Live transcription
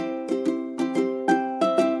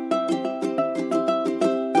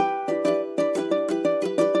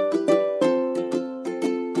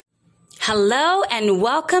Hello and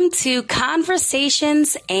welcome to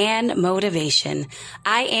Conversations and Motivation.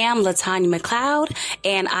 I am LaTanya McLeod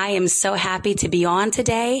and I am so happy to be on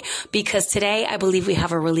today because today I believe we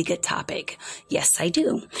have a really good topic. Yes, I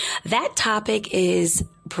do. That topic is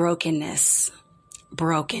brokenness.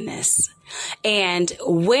 Brokenness. And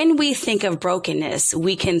when we think of brokenness,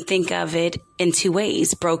 we can think of it in two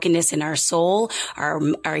ways. Brokenness in our soul, our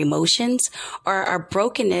emotions, or our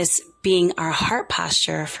brokenness being our heart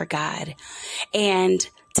posture for God. And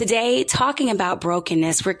today, talking about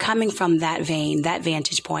brokenness, we're coming from that vein, that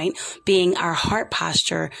vantage point, being our heart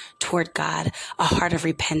posture toward God, a heart of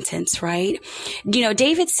repentance, right? You know,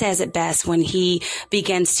 David says it best when he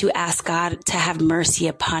begins to ask God to have mercy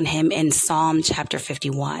upon him in Psalm chapter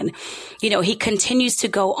 51. You know, he continues to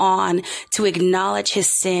go on to acknowledge his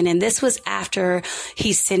sin. And this was after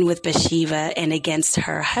he sinned with Bathsheba and against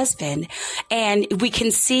her husband. And we can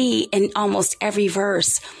see in almost every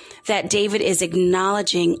verse that David is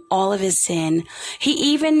acknowledging all of his sin.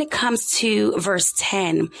 He even comes to verse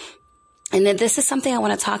 10. And then this is something I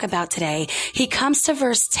want to talk about today. He comes to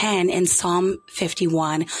verse 10 in Psalm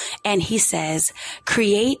 51 and he says,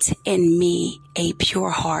 "Create in me a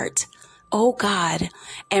pure heart, O God,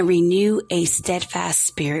 and renew a steadfast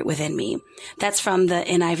spirit within me." That's from the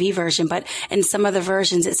NIV version, but in some other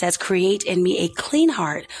versions it says, "Create in me a clean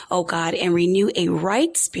heart, O God, and renew a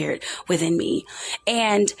right spirit within me."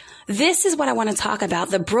 And this is what I want to talk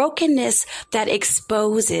about, the brokenness that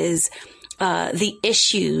exposes the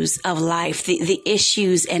issues of life, the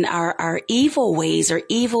issues in our evil ways or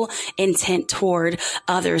evil intent toward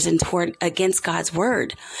others and toward against God's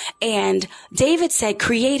word. And David said,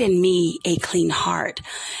 "Create in me a clean heart."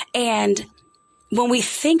 And when we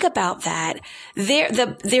think about that,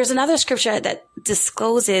 there's another scripture that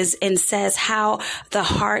discloses and says how the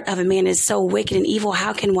heart of a man is so wicked and evil.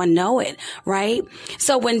 How can one know it? Right?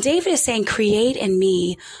 So when David is saying, "Create in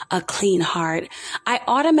me a clean heart," I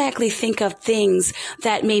automatically think of things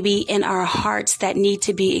that may be in our hearts that need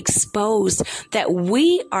to be exposed that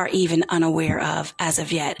we are even unaware of as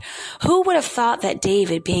of yet. Who would have thought that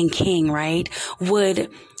David, being king, right, would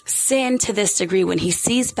sin to this degree when he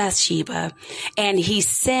sees Bathsheba and he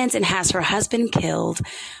sins and has her husband killed,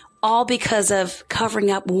 all because of covering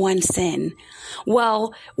up one sin?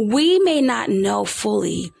 Well, we may not know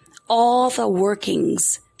fully all the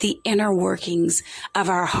workings, the inner workings of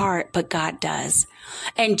our heart, but God does.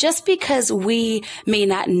 And just because we may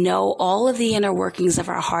not know all of the inner workings of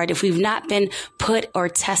our heart, if we've not been put or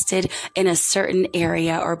tested in a certain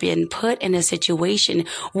area or been put in a situation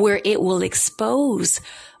where it will expose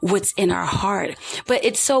what's in our heart. But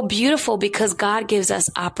it's so beautiful because God gives us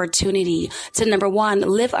opportunity to, number one,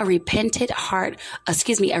 live a repentant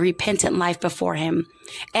life before him.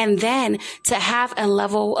 And then to have a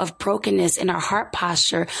level of brokenness in our heart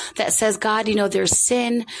posture that says, "God, you know, there's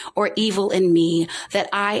sin or evil in me that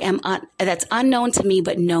that's unknown to me,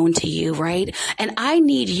 but known to you," right? And I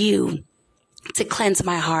need you to cleanse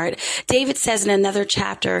my heart. David says in another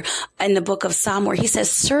chapter in the book of Psalm where he says,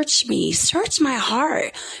 "Search me, search my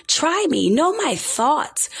heart, try me, know my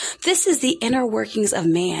thoughts." This is the inner workings of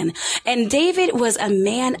man. And David was a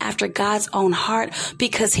man after God's own heart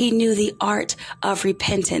because he knew the art of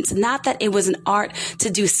repentance. Not that it was an art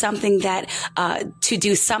to do something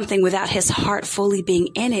without his heart fully being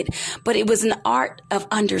in it, but it was an art of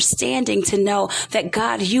understanding to know that,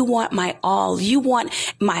 God, you want my all. You want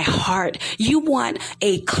my heart. You want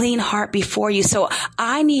a clean heart before you. So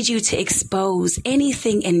I need you to expose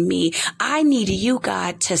anything in me. I need you,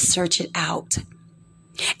 God, to search it out.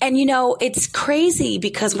 And, you know, it's crazy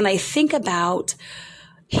because when I think about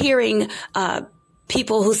hearing,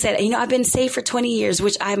 people who said, you know, I've been saved for 20 years,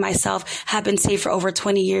 which I myself have been saved for over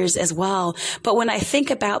 20 years as well. But when I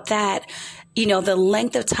think about that, you know, the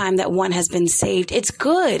length of time that one has been saved, it's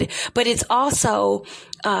good, but it's also,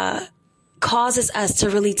 causes us to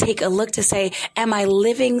really take a look to say, am I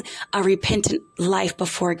living a repentant life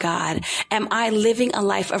before God? Am I living a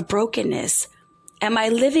life of brokenness? Am I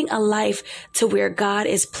living a life to where God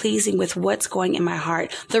is pleasing with what's going in my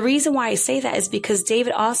heart? The reason why I say that is because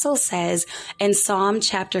David also says in Psalm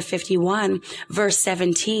chapter 51, verse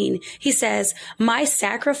 17, he says, "My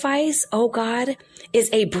sacrifice, O God, is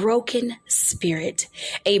a broken spirit,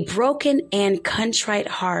 a broken and contrite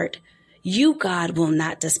heart. You, God, will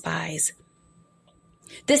not despise."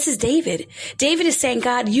 This is David. David is saying,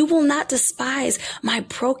 God, you will not despise my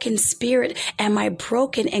broken spirit and my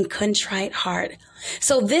broken and contrite heart.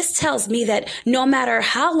 So this tells me that no matter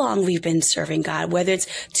how long we've been serving God, whether it's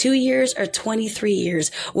 2 years or 23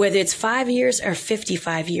 years, whether it's 5 years or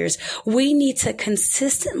 55 years, we need to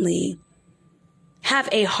consistently have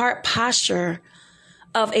a heart posture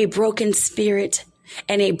of a broken spirit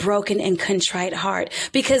and a broken and contrite heart.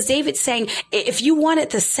 Because David's saying, if you wanted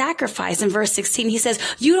the sacrifice in verse 16, he says,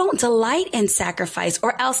 you don't delight in sacrifice,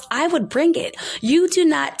 or else I would bring it. You do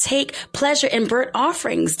not take pleasure in burnt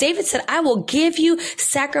offerings. David said, I will give you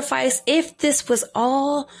sacrifice if this was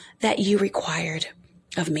all that you required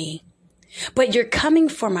of me. But you're coming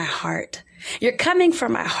for my heart. You're coming for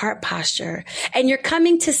my heart posture, and you're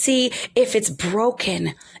coming to see if it's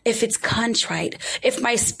broken, if it's contrite, if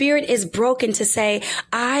my spirit is broken, to say,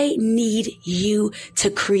 I need you to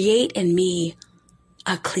create in me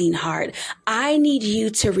a clean heart. I need you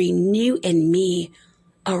to renew in me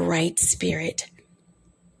a right spirit.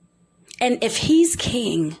 And if he's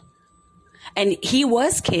king, and he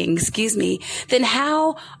was king, then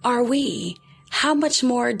how are we? How much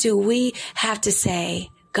more do we have to say,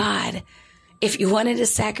 God, if you wanted a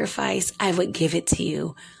sacrifice, I would give it to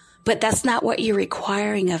you. But that's not what you're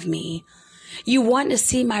requiring of me. You want to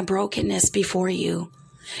see my brokenness before you.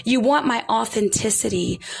 You want my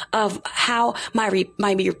authenticity of how my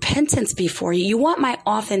repentance before you. You want my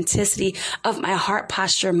authenticity of my heart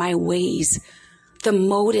posture, my ways, the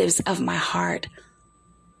motives of my heart,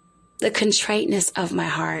 the contriteness of my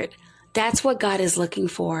heart. That's what God is looking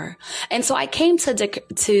for. And so I came to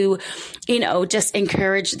just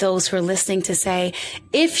encourage those who are listening to say,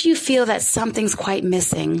 if you feel that something's quite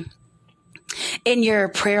missing in your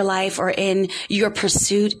prayer life or in your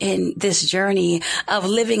pursuit in this journey of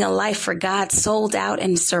living a life for God, sold out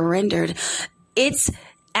and surrendered, it's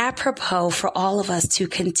apropos for all of us to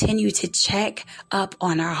continue to check up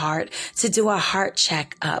on our heart, to do a heart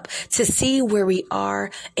check up, to see where we are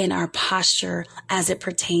in our posture as it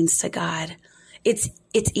pertains to God.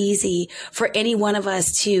 It's easy for any one of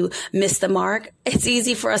us to miss the mark. It's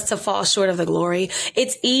easy for us to fall short of the glory.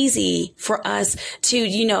 It's easy for us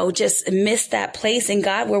to, just miss that place in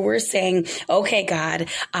God where we're saying, okay, God,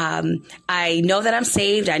 I know that I'm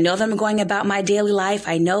saved. I know that I'm going about my daily life.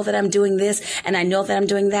 I know that I'm doing this and I know that I'm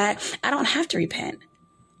doing that. I don't have to repent.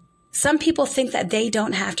 Some people think that they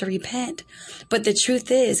don't have to repent, but the truth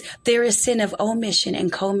is there is sin of omission and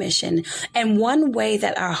commission. And one way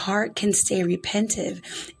that our heart can stay repentive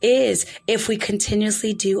is if we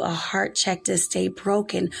continuously do a heart check to stay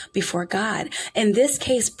broken before God. In this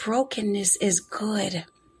case, brokenness is good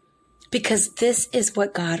because this is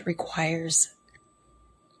what God requires.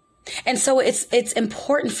 And so it's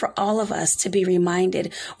important for all of us to be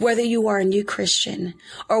reminded, whether you are a new Christian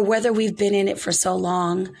or whether we've been in it for so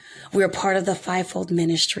long, we're part of the fivefold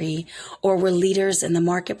ministry, or we're leaders in the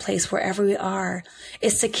marketplace, wherever we are,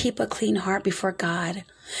 is to keep a clean heart before God.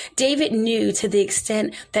 David knew to the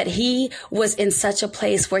extent that he was in such a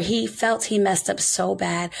place where he felt he messed up so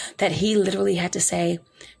bad that he literally had to say,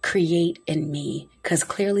 create in me, because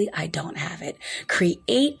clearly I don't have it.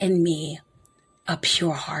 Create in me a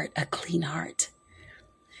pure heart, a clean heart.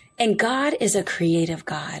 And God is a creative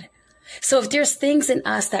God. So if there's things in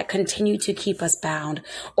us that continue to keep us bound,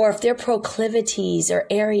 or if there are proclivities or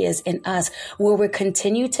areas in us where we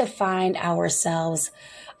continue to find ourselves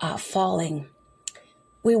falling,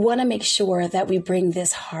 we want to make sure that we bring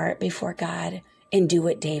this heart before God and do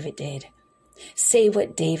what David did. Say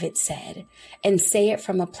what David said, and say it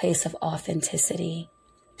from a place of authenticity.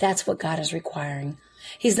 That's what God is requiring.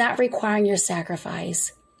 He's not requiring your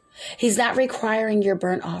sacrifice. He's not requiring your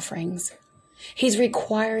burnt offerings. He's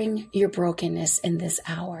requiring your brokenness in this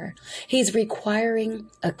hour. He's requiring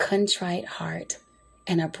a contrite heart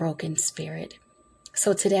and a broken spirit.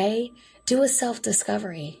 So today, do a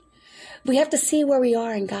self-discovery. We have to see where we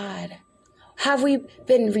are in God. Have we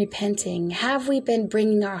been repenting? Have we been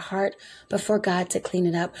bringing our heart before God to clean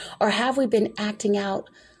it up? Or have we been acting out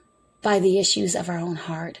by the issues of our own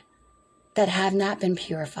heart that have not been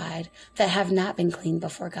purified, that have not been cleaned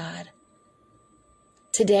before God?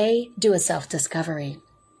 Today, do a self-discovery.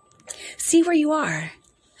 See where you are.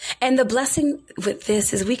 And the blessing with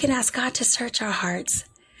this is we can ask God to search our hearts,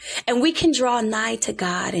 and we can draw nigh to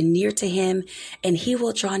God and near to him, and he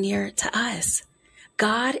will draw near to us.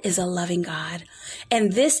 God is a loving God,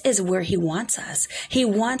 and this is where he wants us. He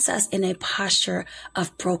wants us in a posture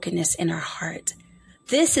of brokenness in our heart.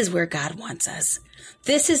 This is where God wants us.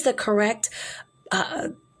 This is the correct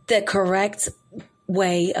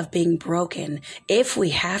way of being broken. If we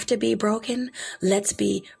have to be broken, let's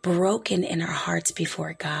be broken in our hearts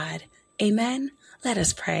before God. Amen. Let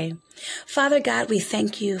us pray. Father God, we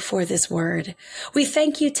thank you for this word. We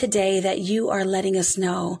thank you today that you are letting us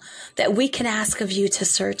know that we can ask of you to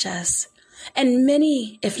search us. And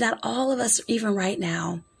many, if not all of us, even right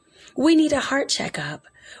now, we need a heart checkup.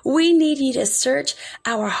 We need you to search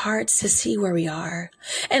our hearts to see where we are.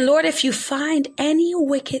 And Lord, if you find any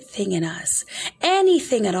wicked thing in us,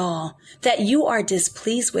 anything at all that you are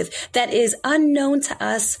displeased with, that is unknown to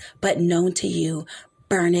us, but known to you,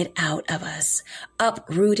 burn it out of us,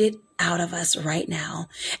 uproot it out of us right now,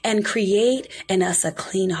 and create in us a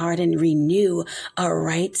clean heart and renew a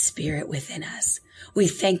right spirit within us. We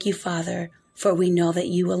thank you, Father, for we know that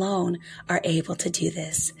you alone are able to do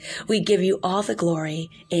this. We give you all the glory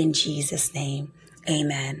in Jesus' name.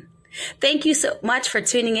 Amen. Thank you so much for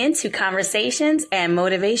tuning in to Conversations and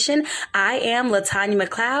Motivation. I am LaTanya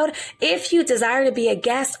McLeod. If you desire to be a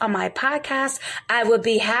guest on my podcast, I would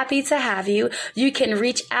be happy to have you. You can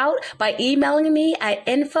reach out by emailing me at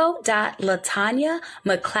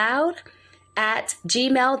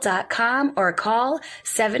info.latanyamcleod@gmail.com or call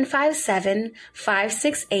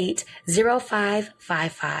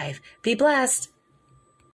 757-568-0555. Be blessed.